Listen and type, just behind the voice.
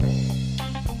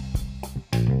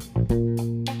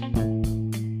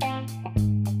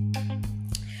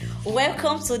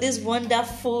Welcome to this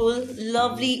wonderful,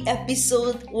 lovely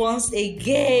episode once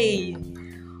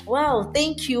again. Wow,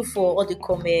 thank you for all the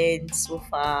comments so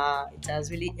far. It has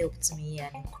really helped me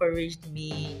and encouraged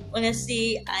me.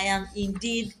 Honestly, I am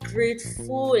indeed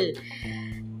grateful.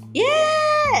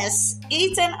 Yes,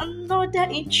 it's another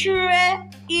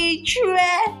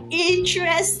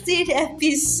interesting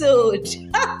episode.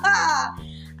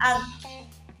 And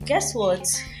guess what?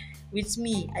 With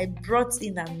me, I brought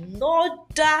in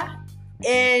another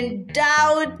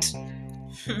endowed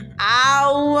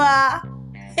our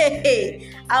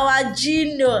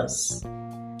genius,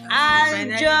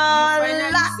 Angela.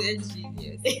 Finally said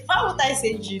genius. Why would I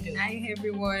say genius? Hi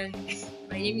everyone.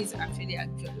 My name is actually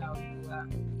Angela.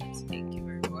 Thank you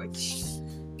very much.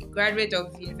 A graduate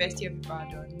of University of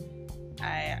Ibadan.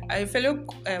 I'm a fellow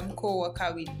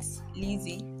co-worker with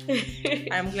Lizzie.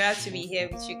 I'm glad to be here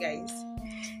with you guys.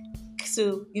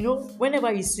 So,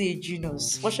 whenever you say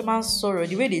genius, Washerman Sorrow,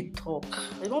 the way they don't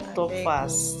talk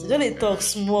fast. They talk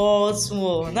small.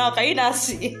 Now, can you not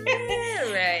see?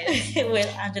 Right. Well,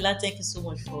 Angela, thank you so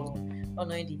much for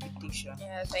honoring the invitation.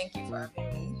 Yeah, thank you for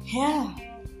having me. Yeah.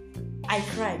 I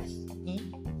cry.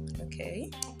 Okay.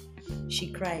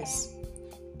 She cries.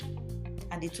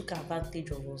 And they took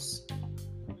advantage of us.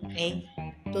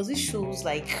 Does it shows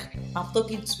like I'm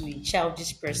talking to a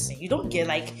childish person? You don't get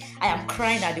like I am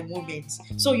crying at the moment.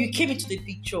 So you came into the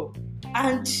picture,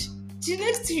 and the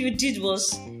next thing you did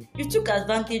was you took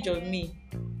advantage of me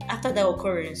after that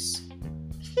occurrence.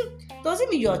 Does it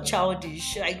mean you're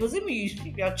childish? Like, does it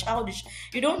mean you're childish?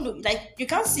 You don't know, like you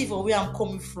can't see from where I'm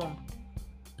coming from.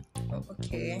 Oh,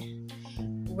 okay.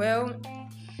 Well,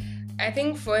 I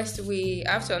think first we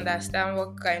have to understand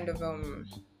what kind of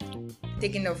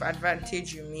taking of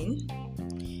advantage you mean.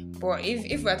 But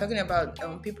if we're talking about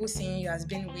people seeing you as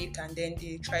being weak and then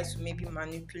they try to maybe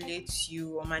manipulate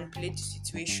you or manipulate the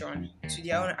situation to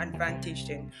their own advantage,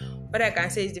 then what I can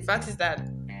say is the fact is that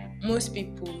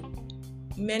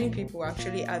many people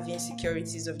actually have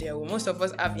insecurities of their own. Most of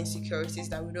us have insecurities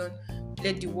that we don't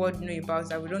let the world know about,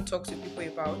 that we don't talk to people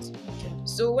about.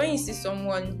 So when you see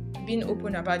someone being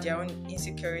open about their own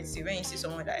insecurity, when you see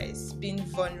someone that is being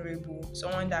vulnerable,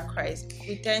 someone that cries,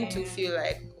 we tend to feel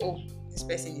like, oh, this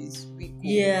person is weak.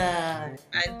 Yeah.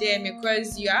 And then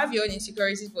because you have your own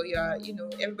insecurities, but you are,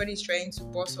 everybody's trying to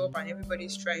boss up and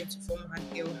everybody's trying to form a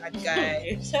hard guy.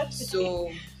 Exactly. So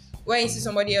when you see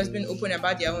somebody else being open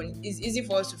about their own, it's easy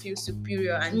for us to feel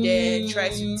superior and then try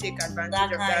to take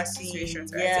advantage of that situation.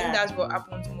 So I think that's what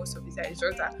happens most of the time. It's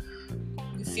just that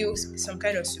we feel some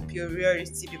kind of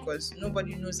superiority because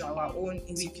nobody knows our own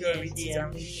insecurities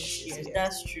and weaknesses. Yes,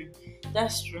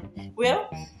 that's true. Well,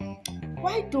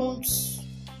 why don't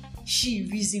she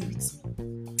reason with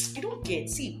me? You don't get.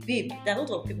 See, babe, there are a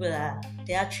lot of people that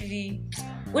they actually,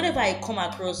 whenever I come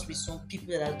across with some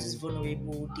people that are just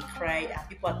vulnerable, they cry and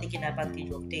people are taking advantage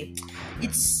of them,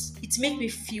 it makes me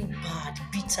feel bad,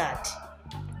 bittered.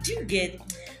 Do you get?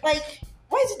 Like,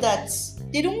 why is it that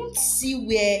they don't see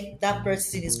where that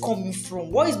person is coming from?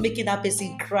 What is making that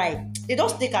person cry? They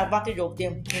just take advantage of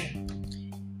them.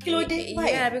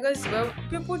 Yeah, because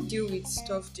people deal with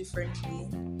stuff differently.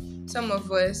 Some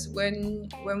of us, when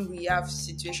we have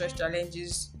situations,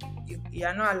 challenges, you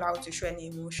are not allowed to show any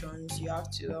emotions. You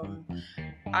have to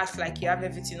act like you have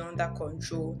everything under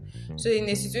control. So in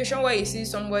a situation where you see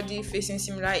somebody facing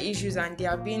similar issues and they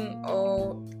are being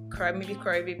all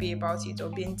crybaby about it or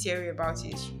being teary about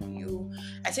it,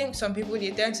 I think some people,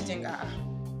 they tend to think,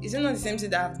 is it not the same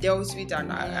thing that I've dealt with and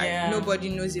nobody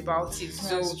knows about it?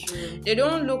 So they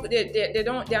don't look, they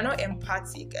are not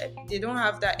empathic. They don't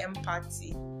have that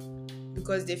empathy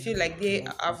because they feel like they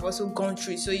have also gone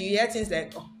through it. So you hear things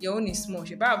like, oh, your own is small.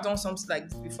 If I have done something like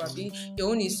this before, your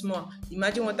own is small.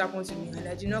 Imagine what happened to me and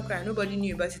I did not cry. Nobody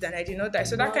knew about it and I did not die.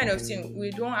 So that kind of thing,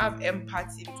 we don't have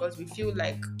empathy because we feel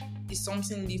like it's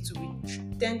something little.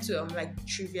 We tend to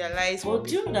trivialize. Well,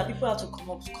 do you know that people have to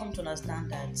come to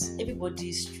understand that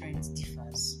everybody's strength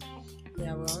differs?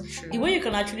 Yeah, well, true. The way you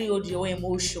can actually hold your own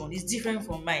emotion is different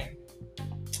from mine.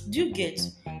 Do you get?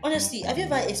 Honestly, have you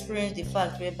ever experienced the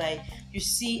fact whereby you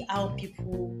see how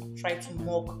people try to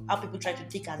mock, how people try to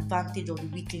take advantage of the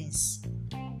weaklings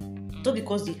just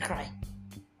because they cry?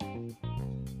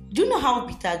 Do you know how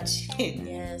bitter?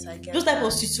 Yes, I get those type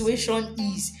of situation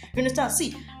is. You understand?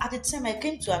 See, at the time I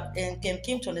came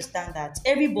to understand that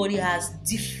everybody has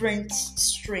different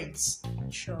strengths.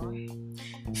 Sure.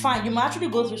 Fine, you might actually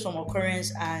go through some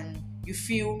occurrence and you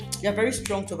feel you're very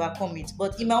strong to overcome it.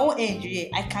 But in my own end,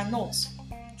 I cannot.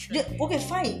 Okay,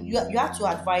 fine. You have to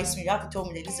advise me. You have to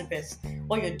tell me, Elizabeth,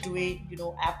 what you're doing.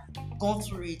 I've gone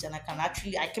through it and I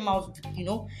came out,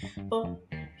 but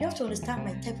You have to understand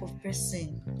my type of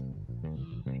person.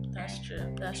 That's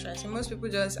true. That's right. So most people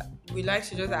we like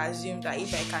to just assume that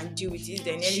if I can do it,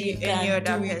 then any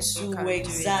other person can do it.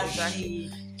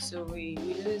 Exactly. So we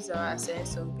lose our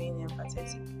sense of being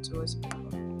empathetic towards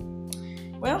people.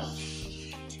 Well,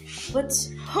 but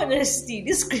honestly,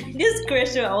 this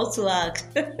question I also asked.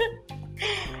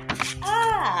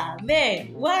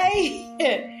 Man,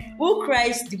 why? Who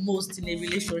cries the most in a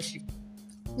relationship?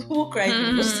 Who cries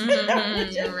the most?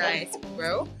 Right.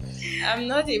 Well, I'm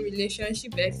not a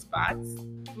relationship expert,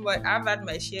 but I've had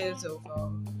my shares of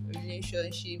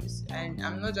relationships, and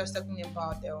I'm not just talking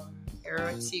about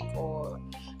erotic, or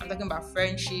I'm talking about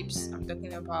friendships. I'm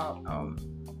talking about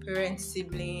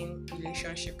parent-sibling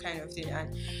relationship kind of thing,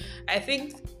 and I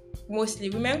think mostly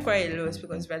women cry a lot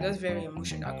because we're just very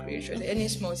emotional creatures. Any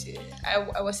small thing.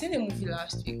 I was seeing a movie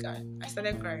last week and I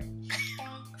started crying.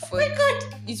 Oh my God!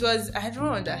 It was, I don't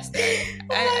understand.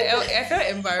 I felt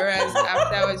embarrassed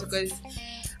afterwards because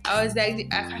I was like,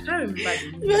 I can't remember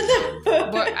the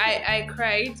movie, but I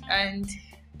cried and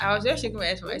I was just shaking my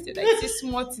head for myself. Like, it's a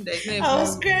small thing that is not even, I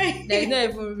was crying. That is not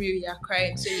even real. You're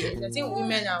crying. So yes, I think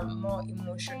women are more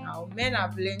emotional. Men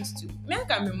can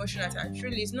be emotional, and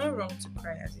truly, it's not wrong to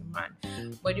cry as a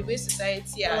man. But the way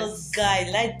society has,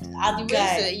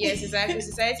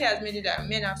 society has made it that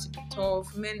men have to be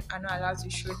tough. Men are not allowed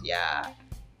to show their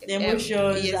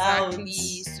emotions exactly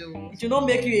out. So it will not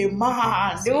make you a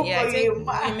man. They will call you a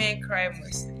man. Women cry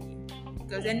mostly.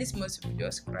 Because then this most people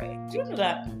just cry. Do you know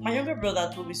that my younger brother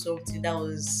told me something that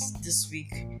was this week,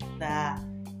 that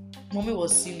mommy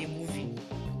was seeing a movie.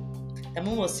 The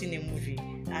mom was seeing a movie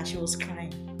and she was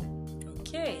crying.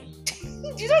 Okay.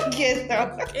 You don't get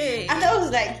that. Okay. And I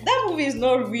was like, that movie is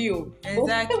not real.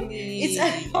 Exactly.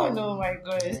 Oh no, my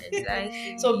God.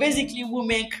 Exactly. So basically,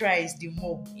 women cries the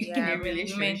more in a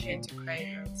relationship. Women tend to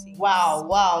cry.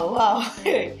 Wow.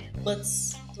 But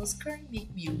does crying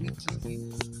make me a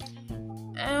weakling?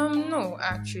 No,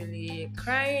 actually,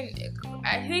 crying.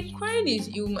 I think crying is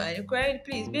human. Crying,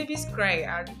 please, babies cry,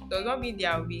 and does not mean they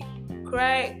are weak.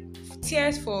 Cry,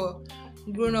 tears for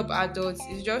grown-up adults.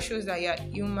 It just shows that you're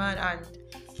human. And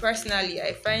personally,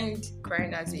 I find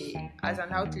crying as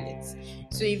an outlet.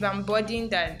 So if I'm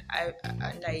burdened and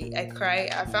I cry,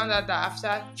 I found out that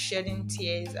after shedding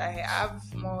tears, I have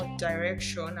more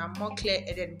direction. I'm more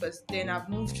clear-headed because then I've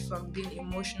moved from being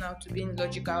emotional to being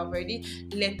logical. I've already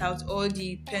let out all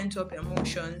the pent-up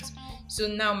emotions. So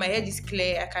now my head is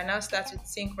clear. I can now start to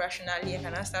think rationally. I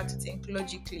can now start to think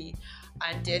logically,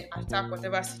 and then attack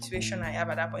whatever situation I have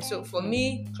at that point. So for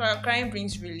me, crying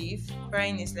brings relief.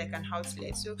 Crying is like an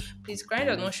outlet. So please, crying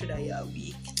does not show that you are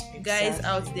weak. Exactly. Guys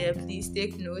out there, please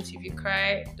take note. If you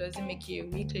cry, it doesn't make you a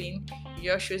weakling. It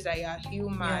just shows that you are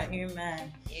human. You're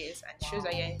human. Yes, and it shows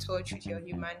that you're in touch with your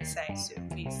human side. So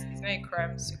please, it's not a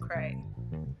crime to cry.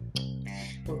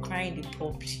 But crying in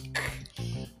public.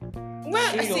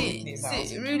 Well,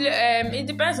 see, really, it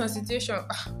depends on situation.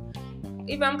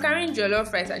 If I'm carrying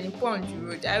jollof rice and you pour on the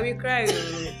road, I will cry.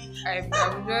 I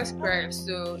will just cry.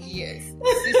 So yes,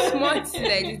 it's small things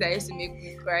like this that used to make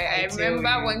me cry. I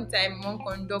remember one time one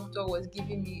conductor was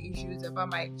giving me issues about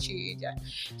my change.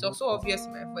 It was so obvious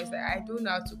in my voice that I don't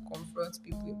know how to confront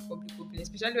people in public openly,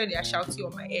 especially when they are shouting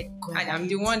on my head, and I'm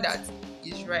the one that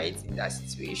is right in that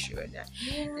situation.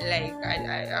 Like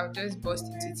I'll just burst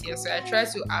into tears. So I try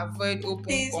to avoid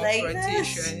open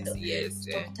confrontations. Like yes,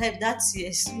 sometimes that's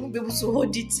yes. You won't be able to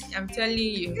hold it. I'm telling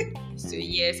you. So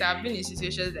yes, I've been in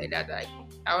situations like that. Like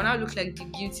I will now look like the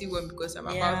guilty one because I'm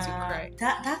about to cry.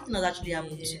 That thing has actually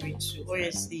happened to me too.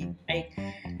 Honestly, like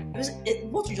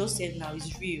what you just said now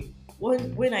is real.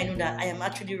 When I know that I am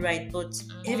actually right, but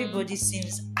everybody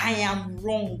seems I am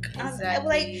wrong. Exactly. I'm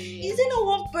like, is there no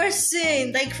one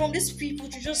person like from these people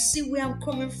to just see where I'm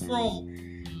coming from?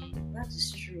 That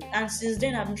is true. And since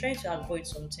then, I've been trying to avoid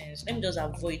some things. Let me just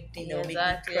avoid things that will make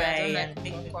me cry. I don't like and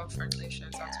make me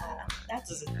confrontations at all. That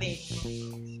is the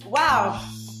thing. Wow.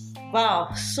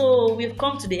 So we've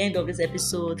come to the end of this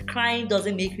episode. Crying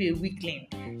doesn't make you a weakling.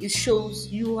 It shows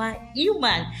you are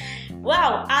human.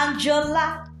 Wow,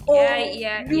 Angela.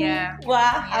 Yeah. Yes,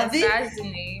 that's the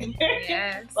name.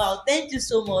 Yes. Wow, thank you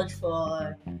so much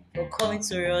for coming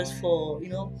to us, for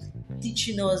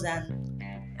teaching us and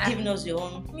giving us your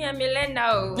own. Me, I'm a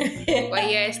learner. But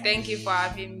yes, thank you for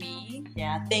having me.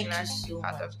 Yeah, thank you so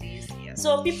much. Of this, yes.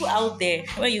 So people out there,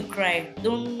 when you cry,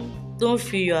 don't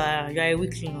feel you are a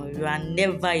weakling, or you are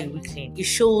never a weakling. It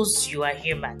shows you are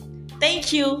human.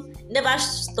 Thank you. Never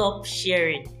stop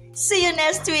sharing. See you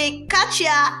next week. Catch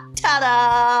ya. Ta-da.